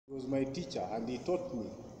He was my teacher, and he taught me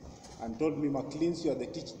and told me, Macleans, you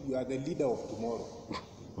are the leader of tomorrow,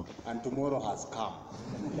 and tomorrow has come.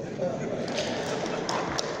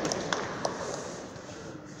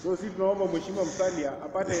 So sisi tunaomba Mheshimiwa Musalia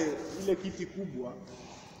apate ile kiti kubwa,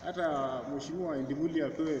 hata Mheshimiwa INDIMULI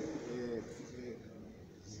atoe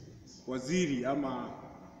waziri ama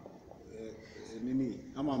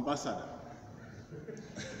ama ambassador.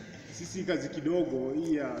 Sisi kazi kidogo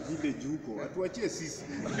hii ya village huko atuachie sisi.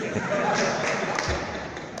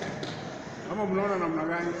 Ama mnaona namna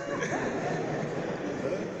gani?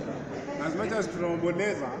 As much as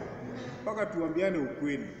tunaomboleza, mpaka tuambiane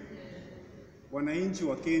ukweli. Wananchi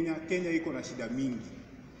wa Kenya iko na shida mingi.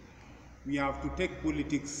 We have to take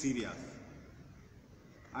politics serious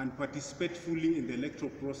and participate fully in the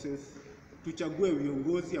electoral process. Tuchague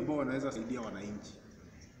viongozi ambao wanaweza saidia wananchi.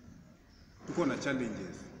 Tuko na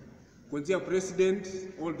challenges. Kuanzia president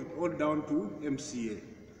all down to MCA.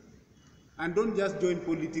 And don't just join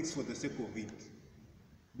politics for the sake of it,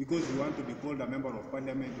 because you want to be called a member of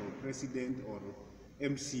parliament or president or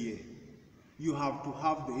MCA. You have to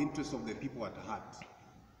have the interests of the people at heart.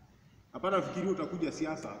 Hapana fikiri utakuja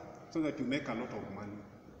siasa so that you make a lot of money.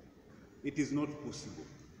 It is not possible.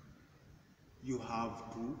 You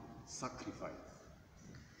have to sacrifice.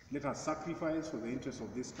 Let us sacrifice for the interests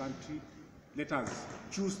of this country. Let us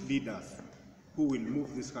choose leaders who will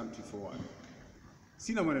move this country forward.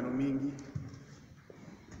 Sina maneno mingi.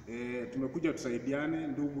 Tumekuja tusaidiane,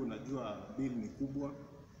 ndugu, najua bill ni kubwa.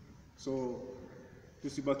 So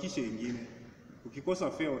tusibakishe ingine.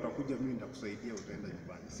 Ukikosa fare utakuja, mimi nitakusaidia, utaenda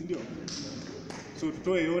nyumbani. Si ndio? So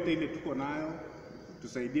tutoe yote ile tuko nayo,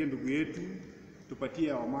 tusaidie ndugu yetu,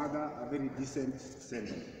 tupatie our mother a very decent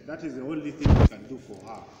send-off. That is the only thing we can do for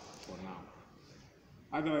her for now.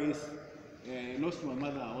 Otherwise, I lost my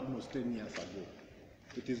mother almost 10 years ago.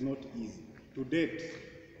 It is not easy. To date,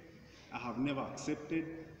 I have never accepted,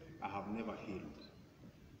 I have never healed.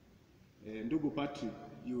 Ndugu Patrick,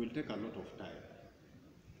 you will take a lot of time.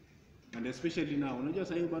 And especially now, unajua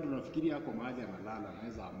sasa hivi bado unafikiria yako mahali analala,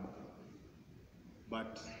 anaweza amka.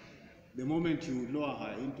 But the moment you lower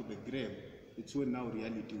her into the grave, it's when now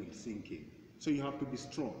reality will sink in. So you have to be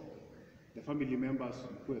strong. The family members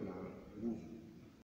mkuwe na nguvu.